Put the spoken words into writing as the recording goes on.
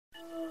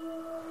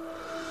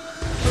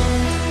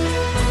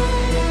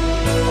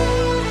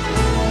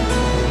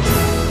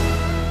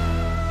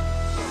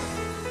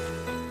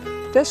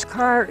This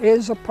car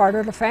is a part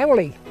of the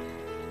family.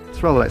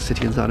 It's rather like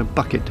sitting inside a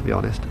bucket, to be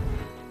honest.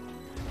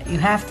 You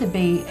have to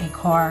be a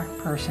car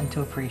person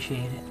to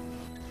appreciate it.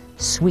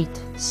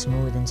 Sweet,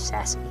 smooth, and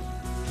sassy.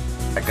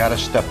 I gotta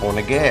step on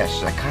the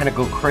gas. I kind of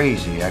go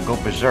crazy. I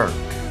go berserk.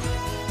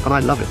 And I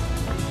love it.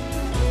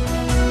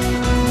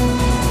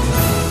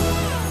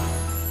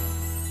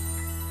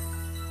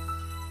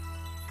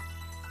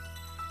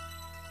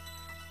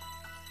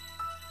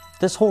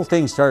 This whole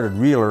thing started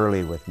real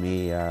early with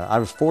me. I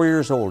was 4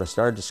 years old. I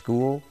started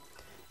school,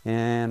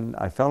 and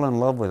I fell in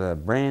love with a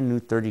brand new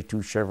 32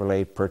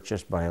 Chevrolet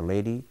purchased by a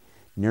lady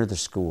near the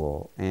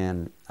school,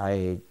 and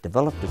I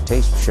developed a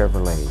taste for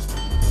Chevrolets.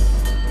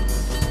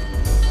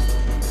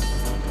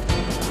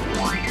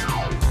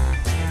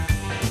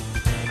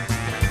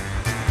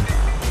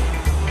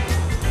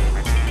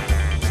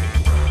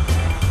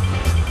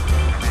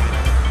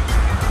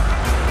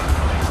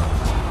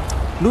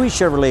 Louis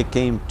Chevrolet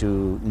came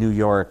to New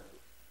York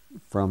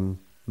from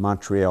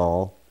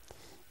Montreal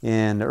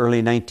in the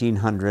early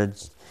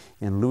 1900s,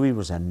 and Louis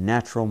was a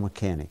natural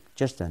mechanic,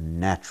 just a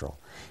natural.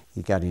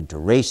 He got into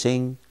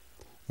racing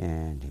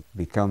and he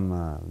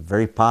became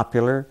very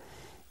popular,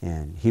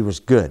 and he was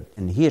good.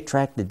 And he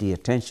attracted the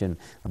attention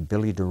of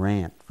Billy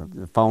Durant,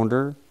 the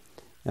founder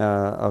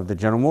of the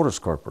General Motors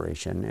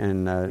Corporation.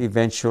 And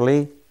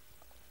eventually,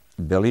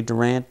 Billy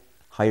Durant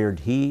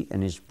hired he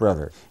and his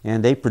brother,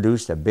 and they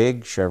produced a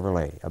big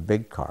Chevrolet, a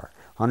big car,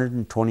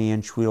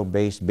 120-inch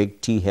wheelbase,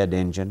 big T-head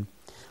engine,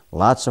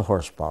 lots of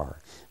horsepower.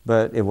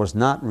 But it was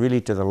not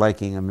really to the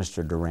liking of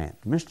Mr.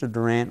 Durant. Mr.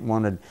 Durant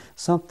wanted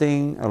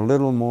something a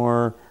little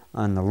more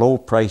on the low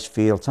price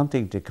field,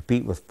 something to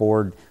compete with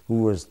Ford,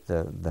 who was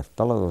the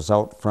fellow who was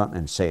out front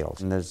in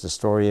sales. And there's the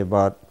story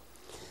about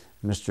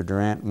Mr.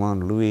 Durant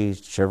wanted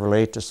Louis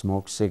Chevrolet to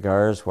smoke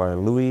cigars, while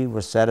Louis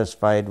was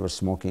satisfied with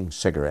smoking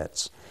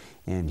cigarettes.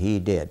 And he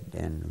did.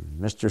 And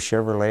Mr.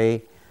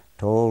 Chevrolet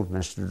told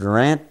Mr.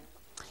 Durant,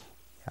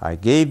 I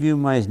gave you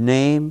my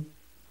name,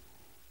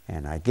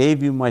 and I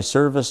gave you my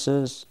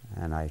services,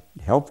 and I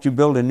helped you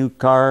build a new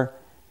car,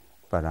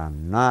 but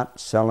I'm not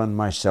selling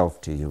myself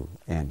to you.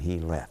 And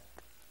he left.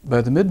 By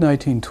the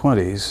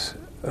mid-1920s,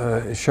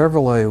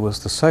 Chevrolet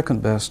was the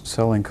second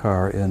best-selling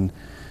car in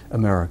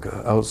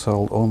America,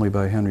 outsold only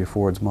by Henry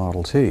Ford's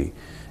Model T.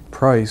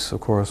 Price,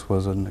 of course,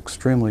 was an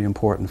extremely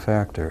important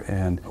factor,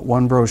 and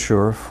one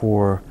brochure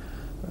for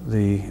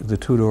the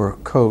two-door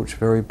coach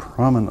very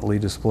prominently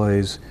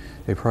displays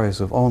a price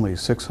of only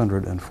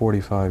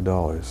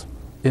 $645.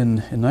 In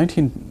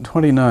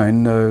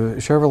 1929,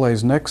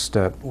 Chevrolet's next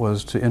step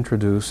was to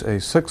introduce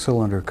a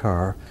six-cylinder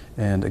car,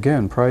 and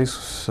again,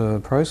 price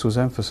was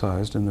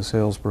emphasized in the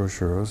sales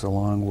brochures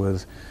along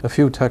with a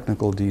few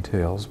technical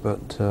details,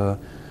 but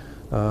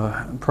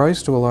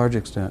price to a large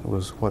extent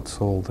was what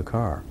sold the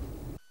car.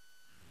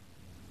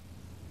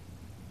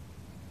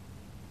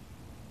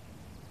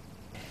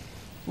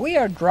 We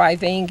are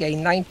driving a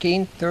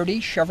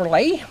 1930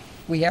 Chevrolet.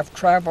 We have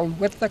traveled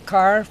with the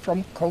car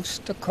from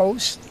coast to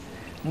coast,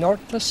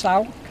 north to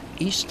south,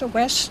 east to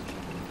west.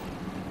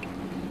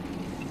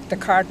 The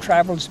car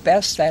travels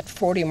best at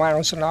 40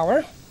 miles an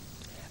hour.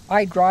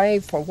 I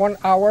drive for 1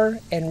 hour,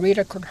 and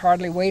Rita could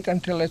hardly wait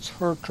until it's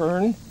her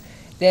turn.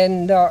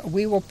 Then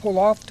we will pull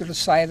off to the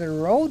side of the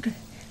road,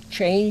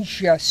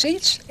 change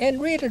seats, and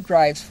Rita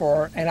drives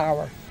for an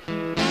hour.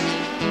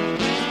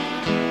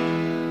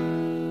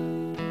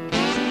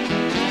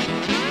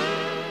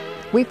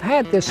 We've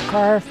had this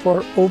car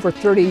for over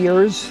 30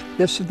 years.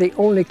 This is the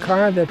only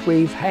car that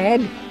we've had,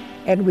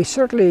 and we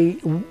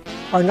certainly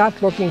are not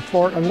looking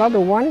for another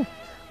one.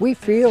 We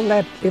feel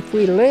that if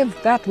we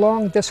live that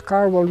long, this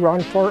car will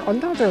run for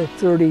another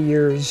 30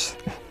 years.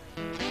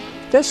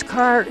 This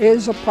car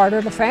is a part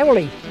of the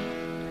family.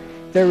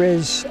 There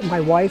is my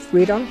wife,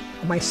 Rita,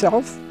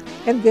 myself,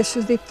 and this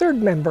is the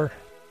third member.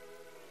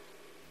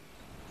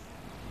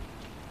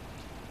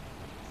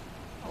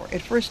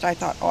 At first I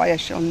thought, oh, I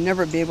shall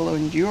never be able to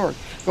endure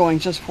going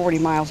just 40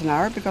 miles an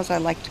hour because I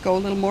like to go a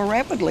little more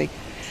rapidly.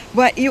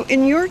 But you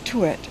inure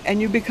to it and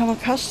you become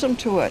accustomed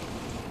to it.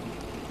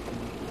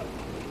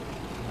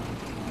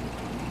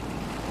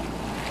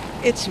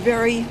 It's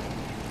very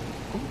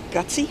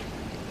gutsy.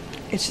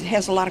 It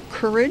has a lot of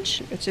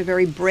courage. It's a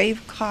very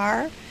brave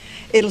car.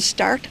 It'll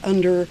start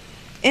under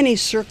any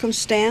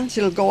circumstance.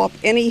 It'll go up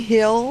any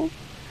hill.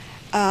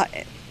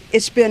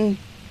 It's been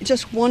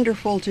just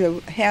wonderful to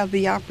have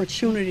the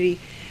opportunity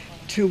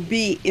to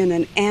be in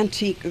an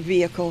antique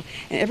vehicle.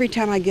 And every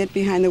time I get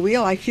behind the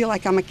wheel, I feel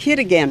like I'm a kid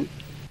again.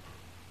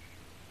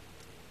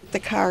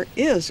 The car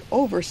is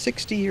over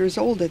 60 years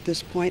old at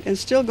this point and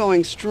still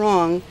going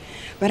strong,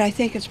 but I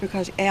think it's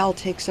because Al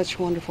takes such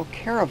wonderful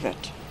care of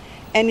it.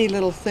 Any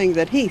little thing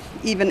that he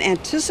even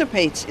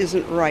anticipates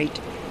isn't right,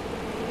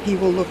 he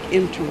will look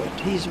into it.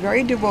 He's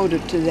very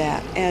devoted to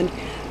that, and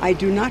I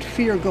do not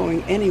fear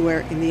going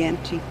anywhere in the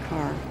antique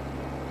car.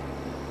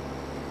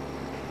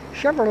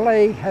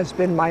 Chevrolet has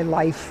been my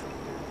life.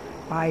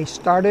 I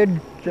started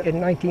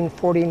in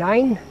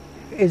 1949.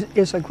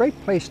 It's a great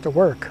place to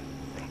work.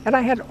 And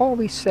I had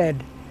always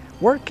said,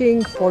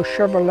 working for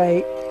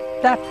Chevrolet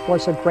That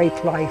was a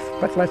great life,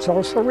 but let's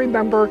also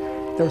remember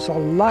there's a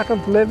lot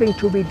of living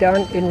to be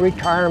done in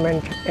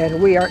retirement,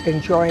 and we are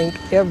enjoying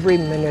every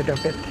minute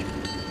of it.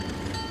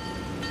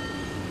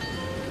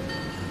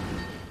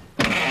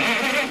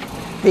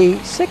 The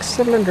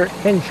six-cylinder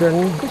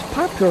engine was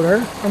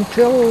popular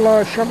until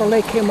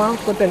Chevrolet came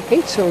out with an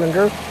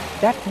eight-cylinder.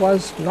 That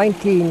was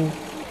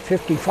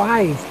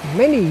 1955,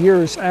 many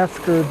years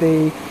after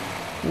the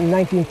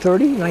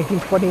 1930,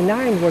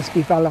 1929 was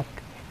developed.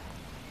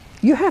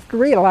 You have to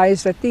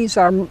realize that these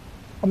are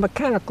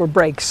mechanical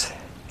brakes,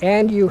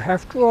 and you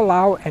have to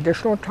allow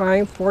additional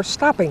time for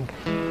stopping.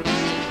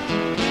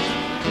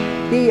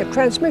 The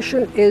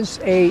transmission is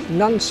a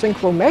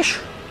non-synchro mesh.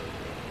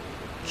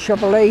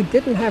 Chevrolet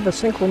didn't have a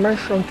synchro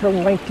mesh until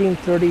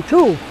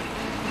 1932.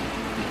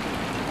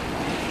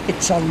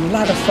 It's a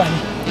lot of fun.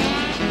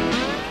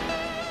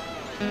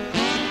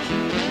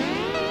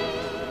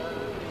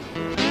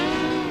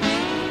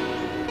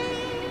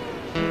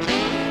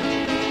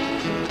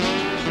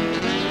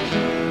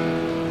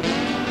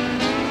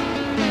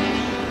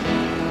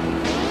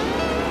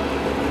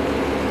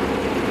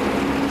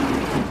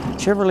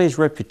 Chevrolet's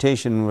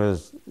reputation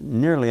was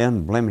nearly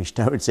unblemished,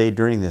 I would say,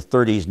 during the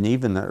 30s and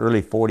even the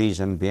early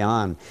 40s and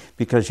beyond,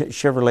 because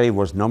Chevrolet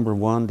was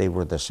 #1. They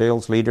were the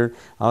sales leader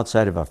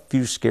outside of a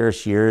few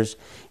scarce years,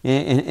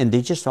 and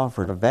they just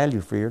offered a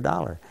value for your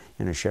dollar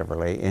in a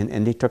Chevrolet,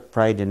 and they took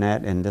pride in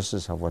that, and this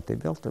is what they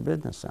built their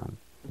business on.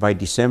 By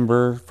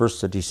December,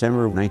 1st of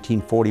December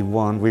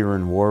 1941, we were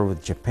in war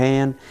with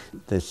Japan.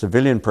 The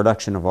civilian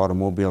production of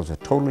automobiles was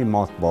totally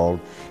mothballed,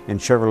 and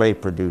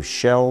Chevrolet produced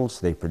shells,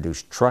 they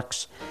produced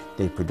trucks,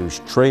 they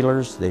produced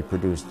trailers, they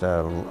produced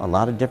a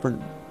lot of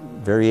different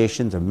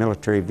variations of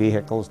military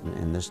vehicles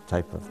and this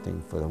type of thing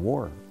for the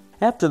war.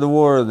 After the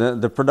war,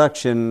 the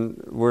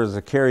production was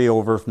a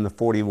carryover from the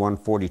 41,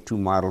 42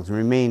 models and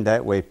remained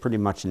that way pretty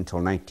much until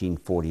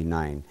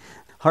 1949.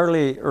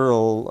 Harley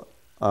Earl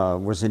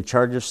was in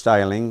charge of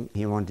styling.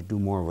 He wanted to do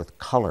more with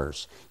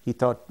colors. He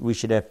thought we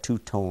should have two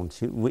tones.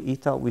 He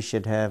thought we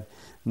should have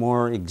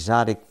more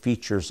exotic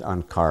features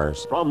on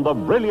cars. From the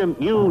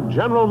brilliant new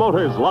General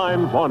Motors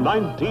line for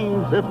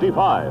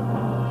 1955,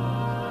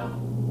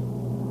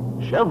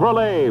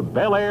 Chevrolet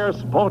Bel Air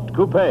Sport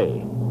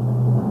Coupe.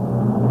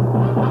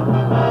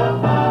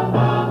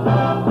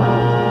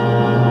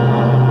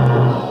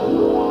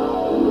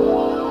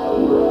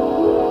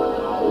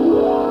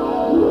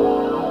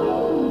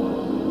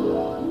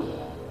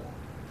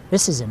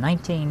 This is a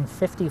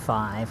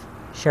 1955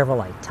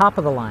 Chevrolet, top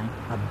of the line,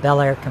 a Bel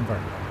Air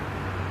convertible.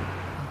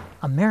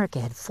 America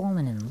had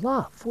fallen in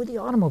love with the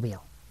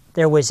automobile.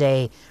 There was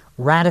a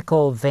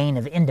radical vein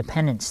of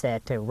independence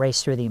that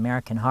raced through the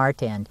American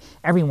heart, and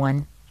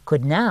everyone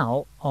could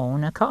now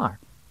own a car.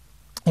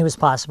 It was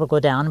possible to go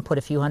down and put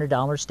a few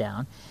 $100s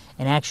down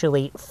and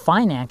actually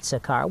finance a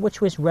car, which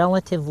was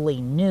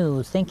relatively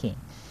new thinking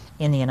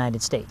in the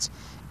United States.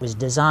 It was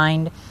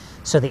designed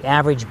so the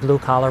average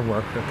blue-collar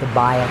worker could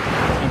buy it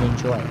and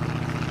enjoy it.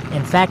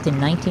 In fact, in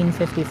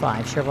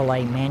 1955,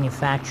 Chevrolet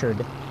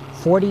manufactured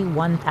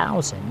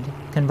 41,000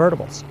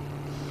 convertibles.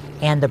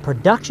 And the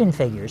production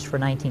figures for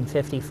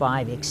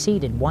 1955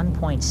 exceeded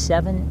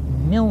 1.7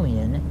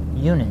 million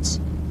units.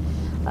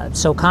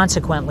 So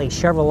consequently,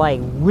 Chevrolet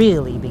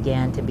really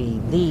began to be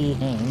the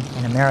name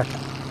in America.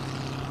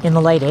 In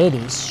the late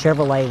 80s,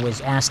 Chevrolet was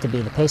asked to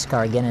be the pace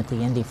car again at the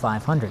Indy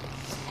 500.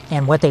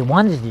 And what they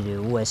wanted to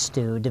do was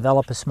to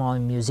develop a small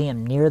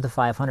museum near the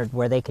 500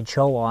 where they could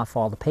show off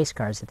all the pace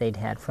cars that they'd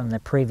had from the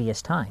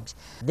previous times.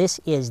 This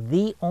is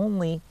the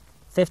only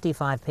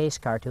 55 pace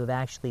car to have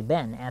actually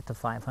been at the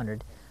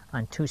 500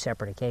 on two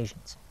separate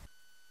occasions.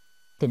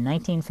 In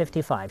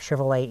 1955,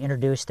 Chevrolet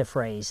introduced the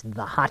phrase,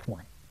 the hot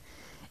one.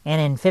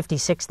 And in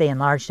 56, they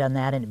enlarged on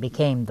that and it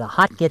became the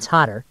hot gets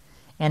hotter.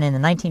 And in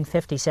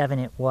 1957,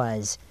 it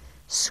was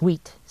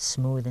sweet,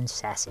 smooth, and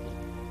sassy.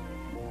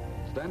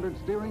 Standard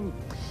steering.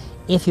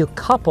 If you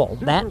couple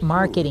that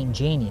marketing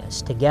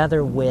genius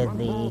together with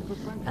the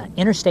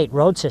interstate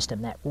road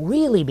system that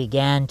really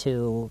began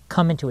to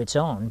come into its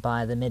own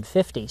by the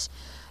mid-50s,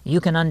 you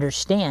can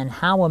understand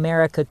how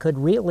America could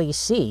really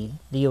see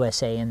the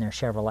USA in their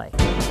Chevrolet.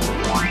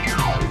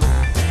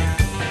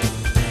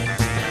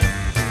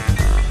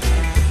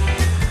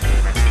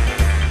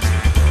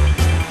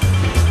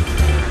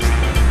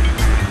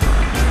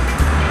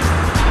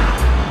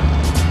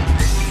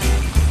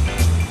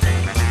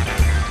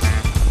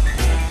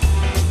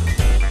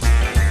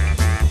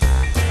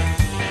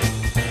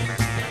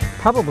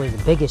 Probably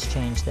the biggest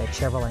change that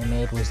Chevrolet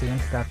made was the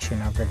introduction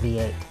of the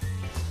V8.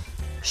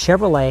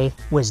 Chevrolet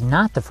was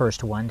not the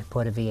first one to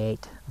put a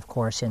V8, of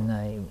course, in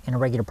a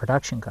regular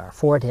production car.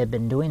 Ford had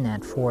been doing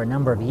that for a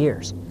number of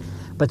years.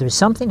 But there was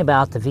something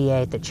about the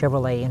V8 that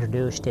Chevrolet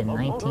introduced in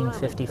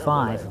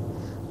 1955,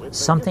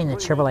 something that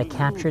Chevrolet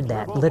captured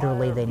that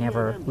literally they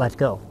never let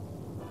go.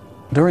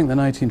 During the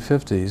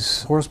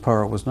 1950s,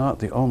 horsepower was not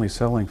the only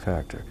selling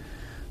factor.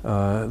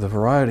 The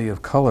variety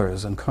of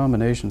colors and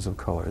combinations of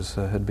colors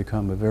had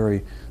become a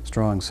very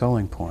strong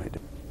selling point.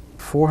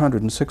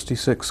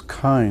 466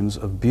 kinds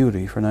of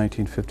beauty for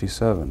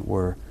 1957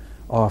 were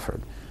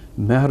offered.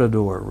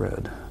 Matador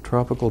red,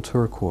 tropical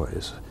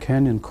turquoise,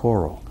 canyon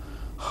coral,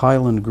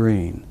 highland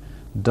green,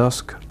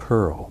 dusk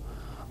pearl,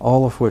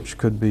 all of which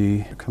could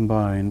be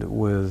combined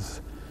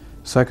with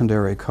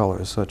secondary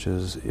colors such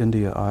as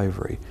India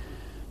ivory,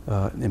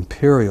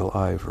 imperial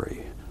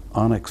ivory,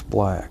 onyx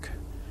black,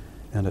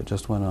 and it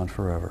just went on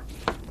forever.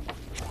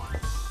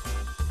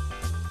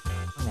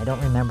 I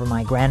don't remember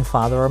my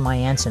grandfather or my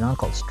aunts and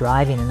uncles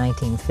driving a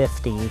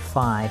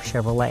 1955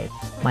 Chevrolet.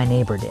 My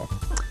neighbor did.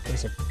 It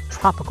was a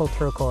tropical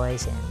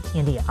turquoise and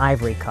India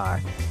ivory car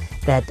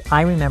that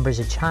I remember as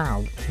a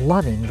child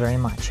loving very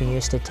much. He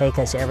used to take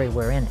us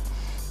everywhere in it.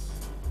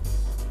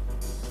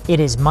 It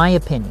is my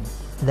opinion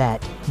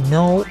that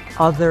no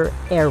other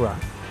era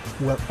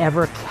will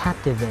ever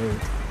captivate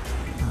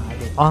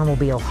the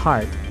automobile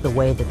heart the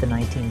way that the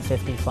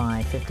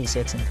 1955,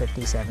 56, and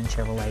 57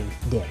 Chevrolet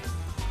did.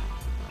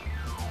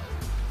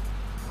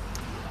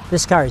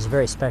 This car is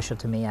very special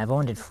to me. I've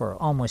owned it for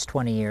almost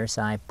 20 years.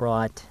 I've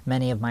brought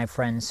many of my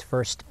friends'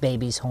 first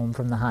babies home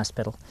from the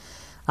hospital.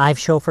 I've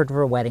chauffeured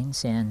for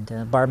weddings and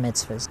bar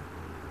mitzvahs.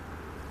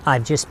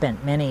 I've just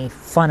spent many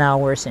fun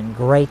hours and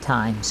great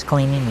times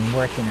cleaning and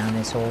working on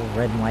this old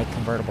red and white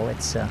convertible.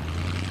 It's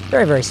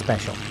very, very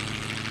special.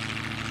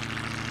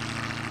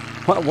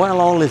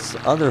 While all this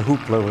other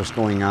hoopla was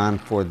going on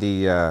for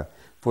the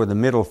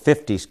middle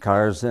 50s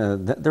cars,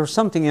 there was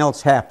something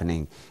else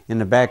happening in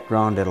the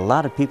background that a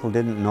lot of people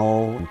didn't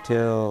know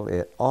until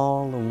it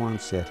all at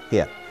once it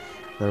hit.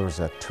 There was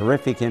a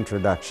terrific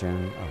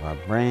introduction of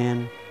a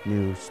brand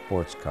new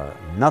sports car.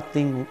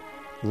 Nothing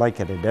like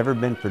it had ever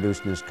been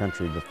produced in this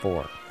country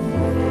before.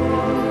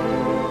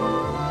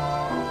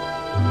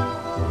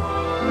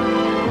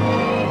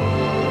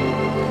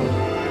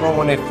 Well,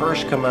 when they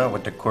first come out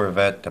with the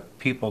Corvette, the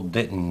people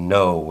didn't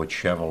know what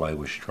Chevrolet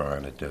was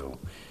trying to do.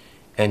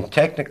 And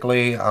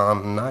technically,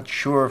 I'm not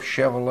sure if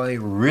Chevrolet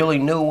really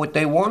knew what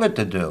they wanted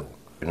to do.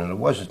 And it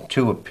wasn't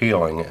too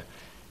appealing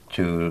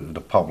to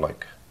the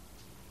public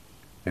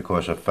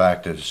because of the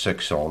fact that it's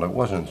six-cylinder, it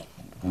wasn't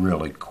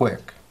really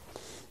quick.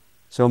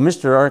 So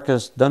Mr.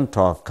 Arcus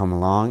Duntov come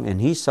along,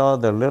 and he saw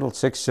the little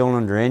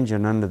six-cylinder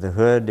engine under the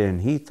hood,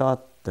 and he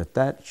thought that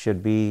that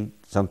should be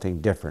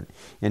something different.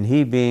 And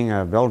he, being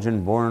a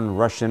Belgian-born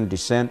Russian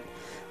descent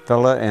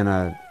fella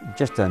and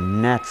just a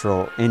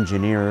natural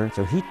engineer,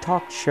 so he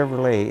talked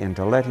Chevrolet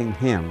into letting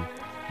him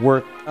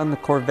work on the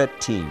Corvette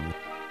team.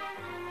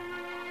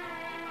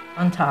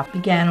 Untold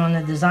began on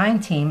the design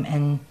team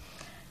and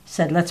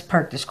said, let's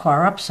perk this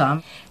car up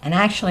some. And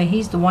actually,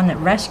 he's the one that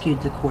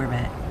rescued the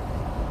Corvette.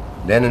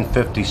 Then in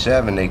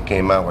 57, they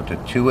came out with the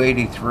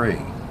 283,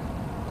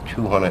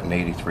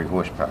 283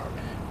 horsepower.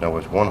 Now, it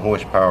was 1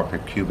 horsepower per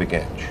cubic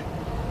inch.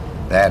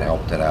 That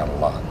helped it out a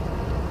lot.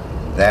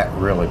 That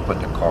really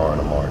put the car on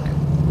the market.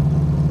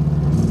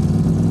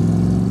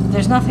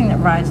 There's nothing that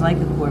rides like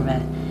a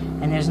Corvette,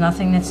 and there's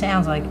nothing that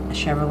sounds like a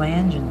Chevrolet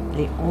engine.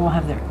 They all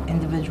have their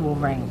individual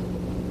ring.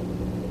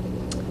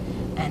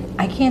 And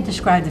I can't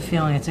describe the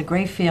feeling. It's a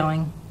great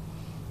feeling.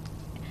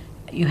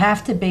 You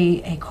have to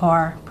be a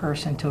car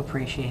person to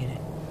appreciate it.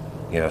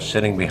 You know,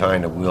 sitting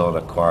behind the wheel of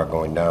the car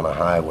going down a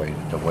highway,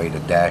 the way the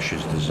dash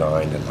is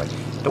designed, and like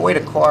the way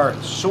the car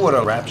sort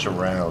of wraps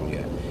around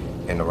you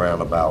in a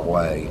roundabout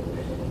way,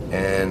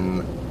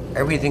 and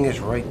everything is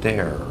right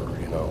there.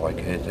 You know, like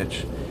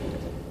it's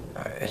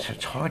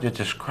hard to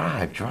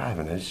describe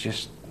driving. It's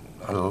just,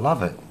 I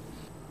love it.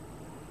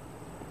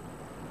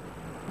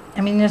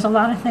 I mean, there's a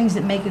lot of things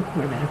that make a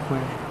Corvette a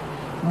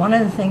Corvette. One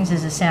of the things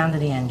is the sound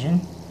of the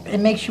engine. It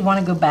makes you want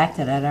to go back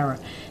to that era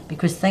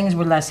because things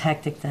were less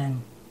hectic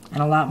then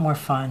and a lot more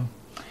fun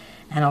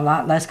and a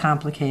lot less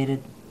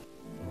complicated.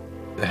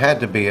 There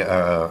had to be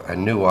a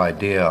new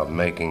idea of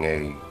making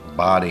a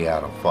body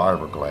out of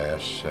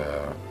fiberglass.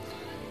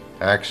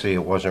 Actually,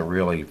 it wasn't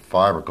really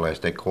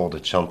fiberglass. They called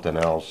it something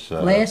else.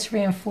 Glass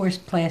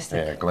reinforced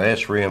plastic. Yeah,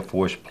 glass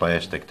reinforced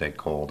plastic, they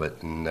called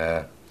it.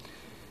 And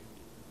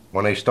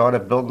when they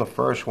started building the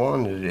first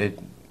one, it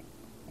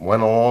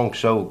went along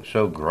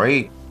so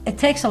great. It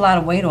takes a lot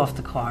of weight off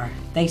the car,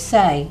 they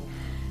say,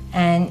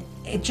 and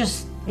it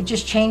just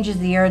changes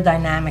the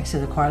aerodynamics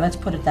of the car, let's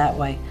put it that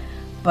way.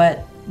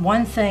 But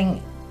one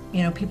thing,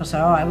 you know, people say,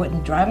 oh, I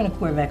wouldn't drive in a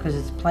Corvette because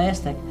it's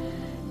plastic.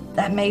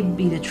 That may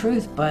be the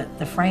truth, but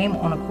the frame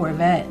on a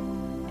Corvette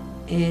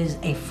is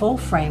a full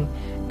frame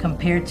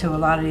compared to a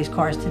lot of these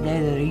cars today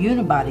that are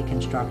unibody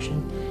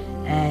construction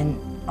and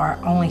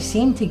are only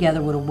seamed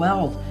together with a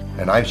weld.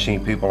 And I've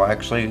seen people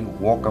actually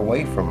walk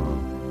away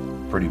from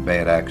pretty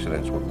bad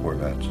accidents with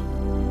Corvettes.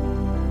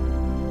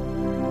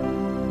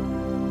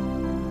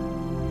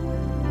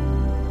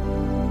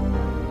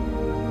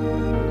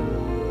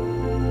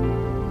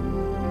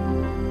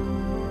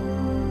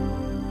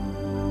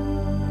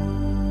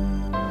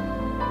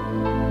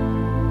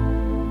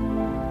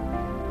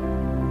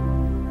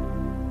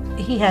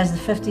 He has the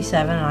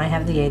 57 and I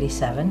have the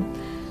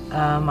 87.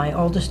 My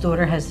oldest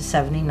daughter has the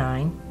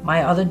 79.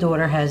 My other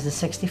daughter has the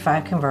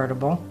 65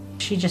 convertible.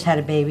 She just had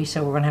a baby,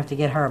 so we're gonna have to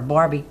get her a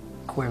Barbie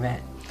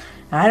Corvette.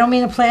 Now, I don't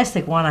mean a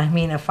plastic one, I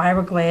mean a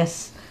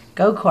fiberglass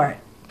go-kart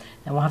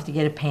and we'll have to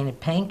get it painted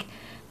pink.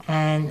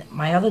 And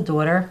my other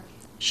daughter,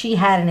 she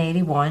had an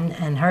 81,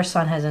 and her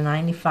son has a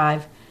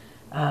 95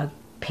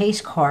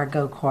 pace car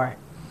go-kart.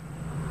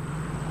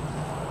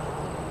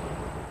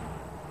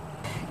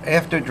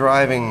 After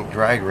driving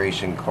drag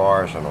racing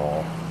cars and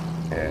all,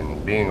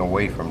 and being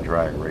away from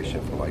drag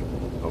racing for like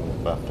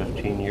about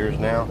 15 years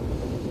now,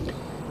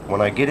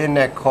 when I get in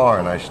that car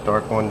and I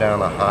start going down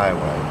the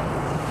highway,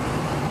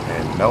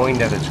 and knowing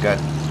that it's got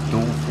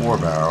dual 4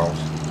 barrels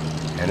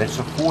and it's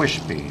a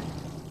 4-speed,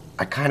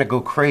 I kind of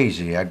go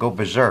crazy. I go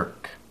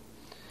berserk,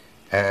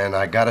 and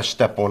I got to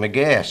step on the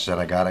gas, and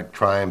I got to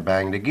try and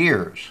bang the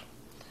gears,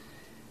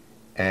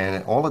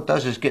 and all it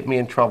does is get me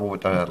in trouble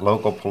with the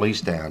local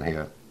police down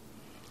here.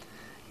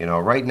 You know,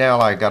 right now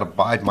I got to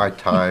bide my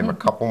time a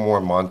couple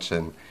more months,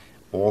 and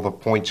all the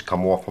points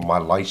come off of my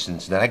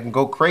license, and then I can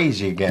go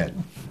crazy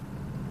again.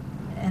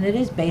 And it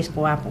is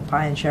baseball, apple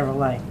pie, and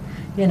Chevrolet.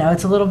 You know,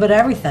 it's a little bit of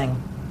everything.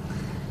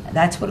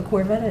 That's what a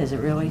Corvette is.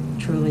 It really,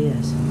 truly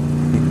is.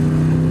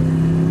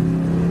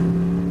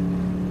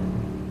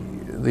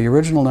 The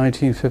original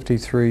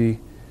 1953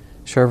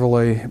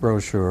 Chevrolet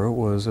brochure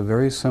was a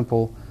very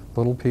simple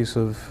little piece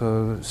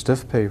of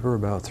stiff paper,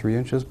 about 3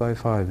 inches by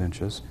 5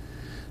 inches,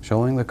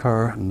 showing the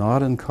car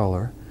not in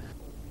color.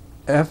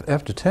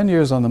 After 10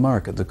 years on the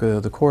market,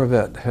 the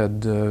Corvette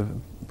had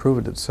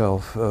proven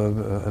itself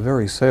a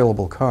very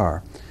saleable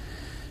car.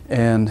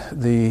 And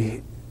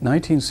the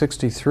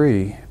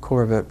 1963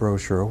 Corvette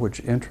brochure,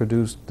 which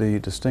introduced the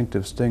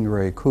distinctive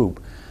Stingray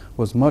coupe,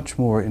 was much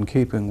more in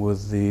keeping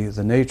with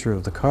the nature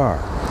of the car.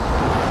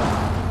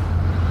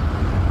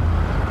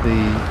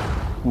 The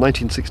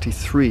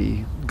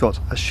 1963 got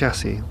a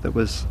chassis that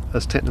was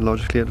as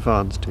technologically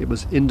advanced. It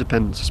was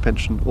independent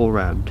suspension all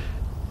round.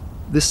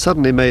 This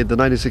suddenly made the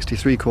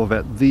 1963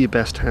 Corvette the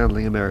best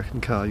handling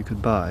American car you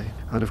could buy.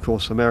 And of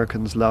course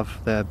Americans love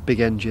their big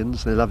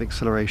engines, they love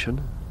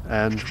acceleration,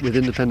 and with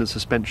independent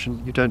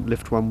suspension you don't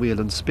lift one wheel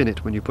and spin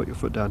it when you put your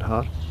foot down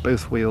hard.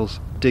 Both wheels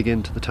dig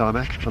into the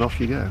tarmac and off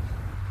you go.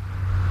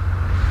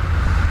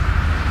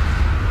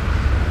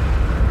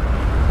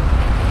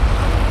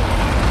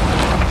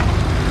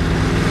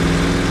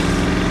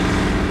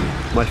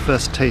 My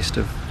first taste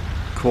of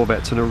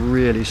Corvettes in a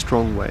really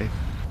strong way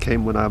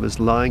came when I was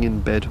lying in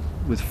bed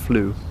with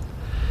flu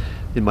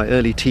in my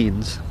early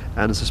teens,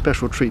 and as a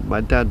special treat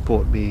my dad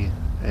bought me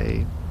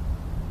a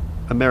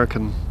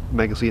American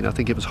magazine. I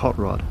think it was Hot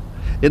Rod.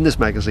 In this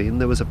magazine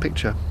there was a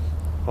picture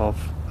of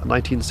a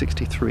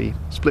 1963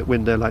 split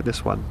window like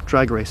this one,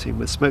 drag racing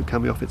with smoke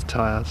coming off its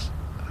tires,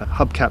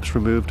 hubcaps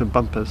removed and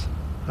bumpers,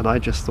 and I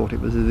just thought it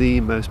was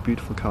the most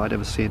beautiful car I'd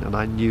ever seen, and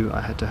I knew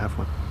I had to have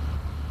one.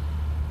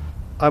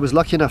 I was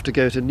lucky enough to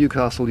go to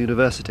Newcastle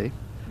University.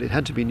 It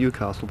had to be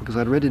Newcastle because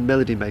I'd read in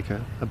Melody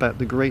Maker about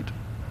the great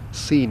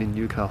scene in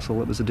Newcastle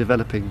that was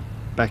developing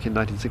back in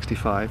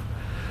 1965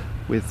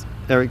 with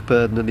Eric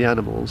Burdon and the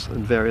Animals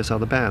and various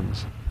other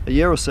bands. A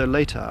year or so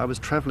later I was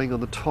travelling on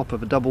the top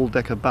of a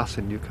double-decker bus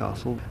in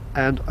Newcastle,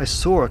 and I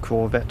saw a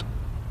Corvette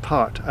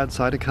parked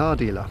outside a car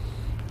dealer.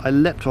 I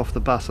leapt off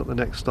the bus at the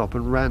next stop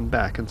and ran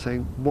back and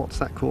saying, "What's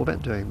that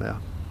Corvette doing there?"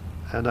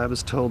 And I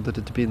was told that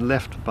it had been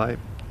left by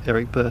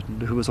Eric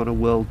Burdon, who was on a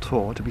world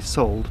tour, to be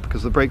sold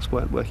because the brakes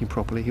weren't working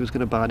properly. He was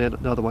going to buy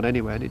another one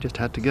anyway, and it just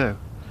had to go.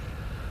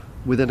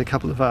 Within a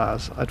couple of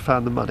hours I'd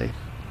found the money,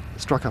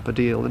 struck up a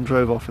deal and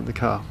drove off in the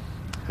car,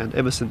 and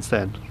ever since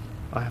then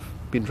I have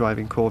been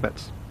driving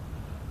Corvettes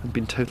and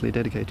been totally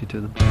dedicated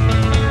to them.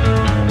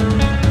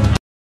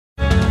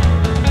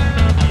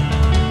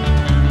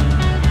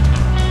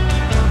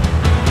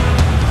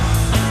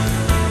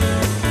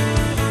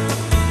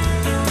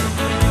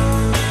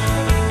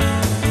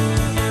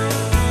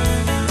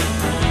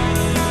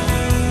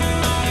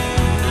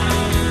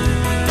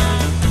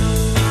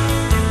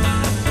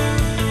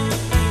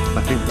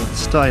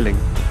 Styling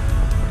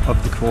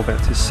of the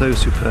Corvettes is so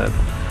superb.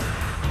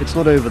 It's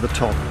not over the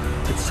top,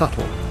 it's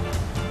subtle,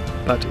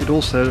 but it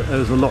also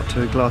owes a lot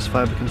to glass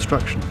fibre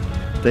construction.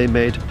 They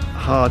made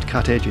hard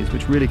cut edges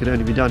which really could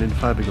only be done in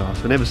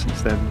fiberglass, and ever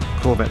since then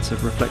Corvettes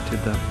have reflected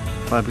their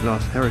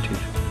fiberglass heritage.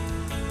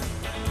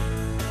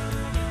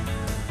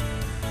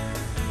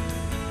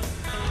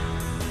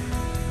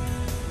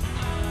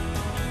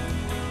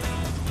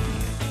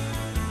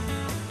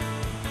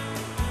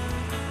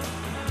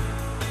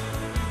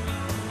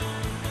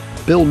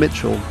 Bill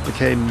Mitchell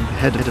became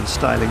head of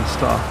styling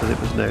staff, as it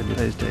was known in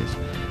those days,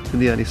 in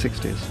the early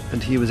 60s,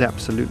 and he was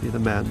absolutely the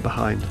man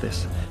behind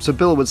this. So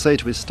Bill would say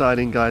to his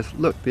styling guys,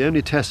 "Look, the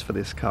only test for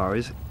this car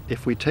is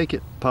if we take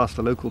it past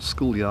the local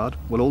schoolyard,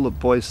 will all the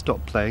boys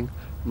stop playing,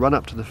 run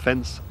up to the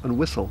fence and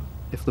whistle.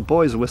 If the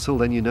boys whistle,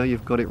 then you know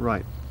you've got it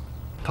right."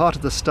 Part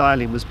of the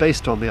styling was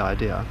based on the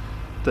idea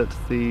that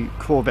the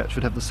Corvette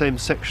should have the same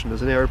section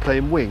as an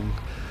aeroplane wing.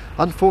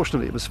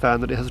 Unfortunately, it was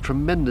found that it has a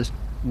tremendous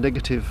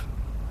negative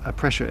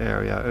pressure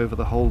area over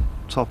the whole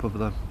top of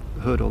the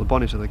hood or the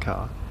bonnet of the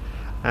car,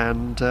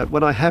 and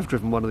when I have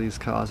driven one of these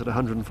cars at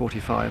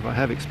 145 I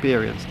have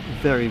experienced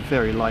very,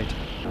 very light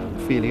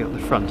feeling at the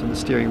front and the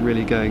steering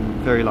really going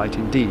very light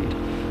indeed,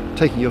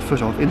 taking your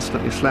foot off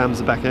instantly slams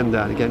the back end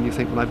down again. You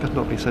think, well, I better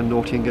not be so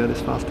naughty and go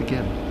this fast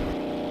again.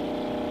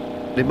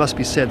 It must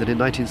be said that in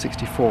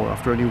 1964,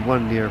 after only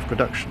 1 year of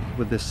production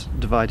with this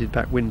divided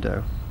back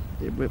window,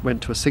 it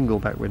went to a single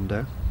back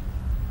window.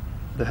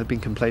 There had been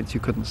complaints you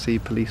couldn't see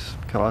police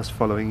cars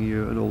following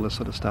you and all this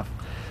sort of stuff.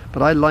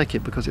 But I like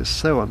it because it's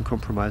so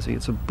uncompromising.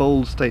 It's a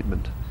bold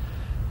statement.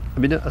 I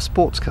mean, a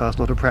sports car is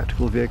not a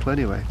practical vehicle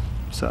anyway.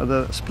 So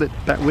the split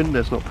back window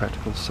is not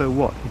practical. So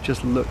what? It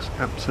just looks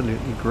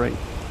absolutely great.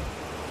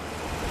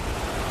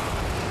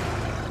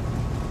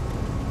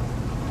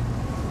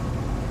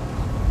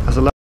 Has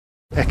a lovely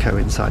echo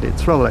inside it.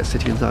 It's rather like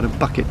sitting inside a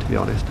bucket, to be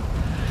honest,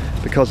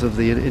 because of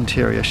the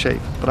interior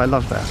shape. But I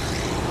love that.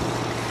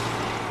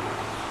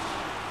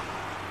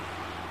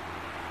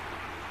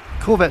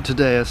 Corvette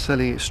today are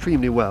selling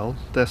extremely well.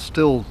 They're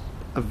still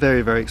a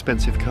very, very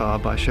expensive car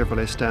by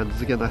Chevrolet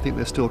standards. Again, I think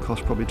they still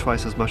cost probably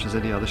twice as much as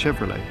any other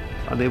Chevrolet.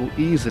 And they will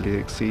easily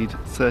exceed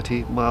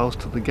 30 miles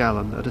to the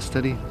gallon at a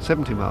steady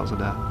 70 miles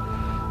an hour.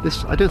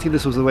 I don't think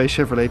this was the way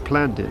Chevrolet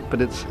planned it,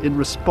 but it's in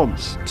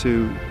response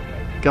to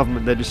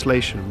government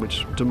legislation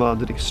which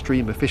demanded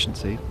extreme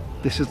efficiency.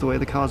 This is the way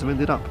the cars have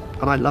ended up,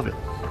 and I love it.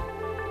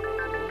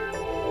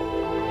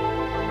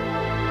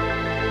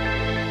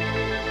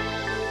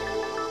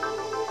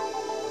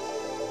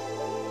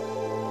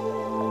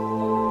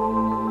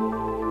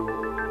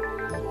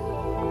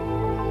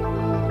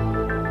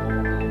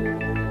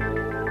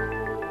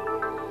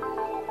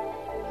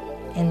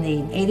 In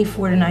the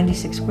 84 to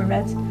 96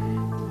 Corvettes,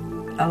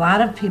 a lot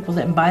of people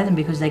didn't buy them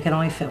because they could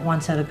only fit one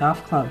set of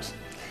golf clubs.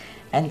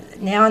 And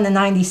now in the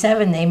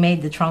 97, they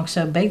made the trunk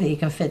so big that you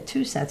can fit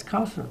 2 sets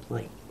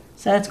comfortably.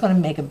 So that's going to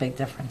make a big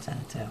difference in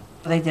it too.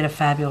 They did a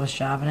fabulous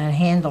job, and it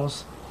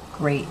handles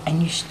great,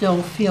 and you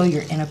still feel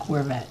you're in a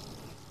Corvette.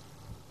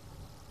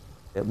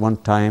 At one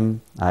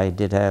time, I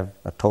did have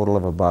a total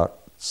of about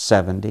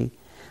 70.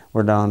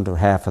 We're down to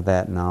half of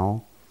that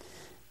now.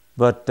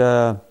 But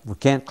we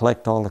can't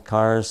collect all the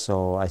cars,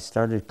 so I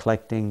started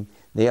collecting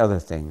the other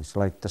things,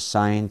 like the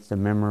signs, the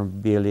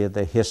memorabilia,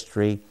 the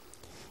history,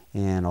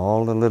 and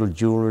all the little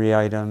jewelry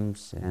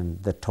items,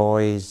 and the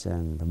toys,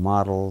 and the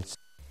models.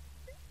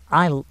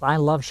 I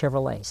love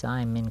Chevrolets.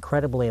 I'm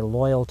incredibly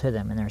loyal to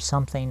them, and there's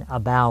something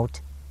about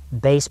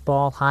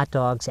baseball, hot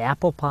dogs,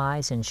 apple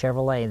pies, and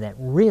Chevrolet that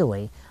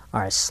really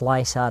are a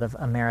slice out of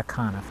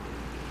Americana.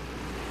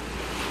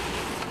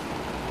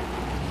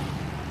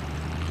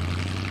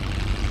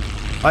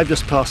 I've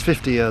just passed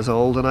 50 years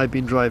old, and I've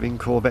been driving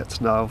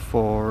Corvettes now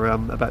for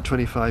about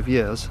 25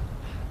 years.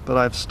 But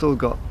I've still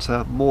got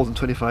more than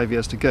 25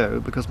 years to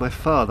go because my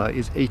father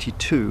is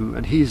 82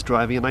 and he's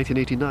driving a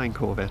 1989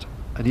 Corvette,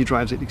 and he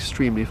drives it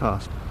extremely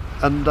fast.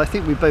 And I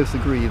think we both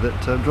agree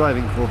that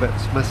driving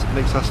Corvettes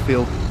makes us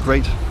feel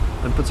great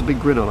and puts a big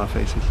grin on our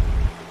faces.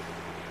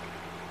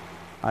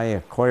 I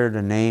acquired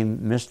the name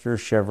Mr.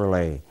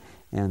 Chevrolet,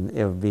 and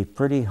it would be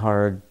pretty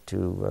hard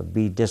to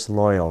be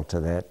disloyal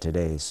to that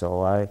today.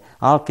 So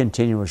I'll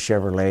continue with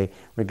Chevrolet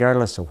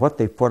regardless of what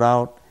they put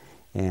out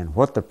and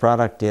what the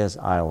product is.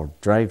 I will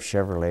drive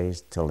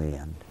Chevrolets till the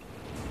end.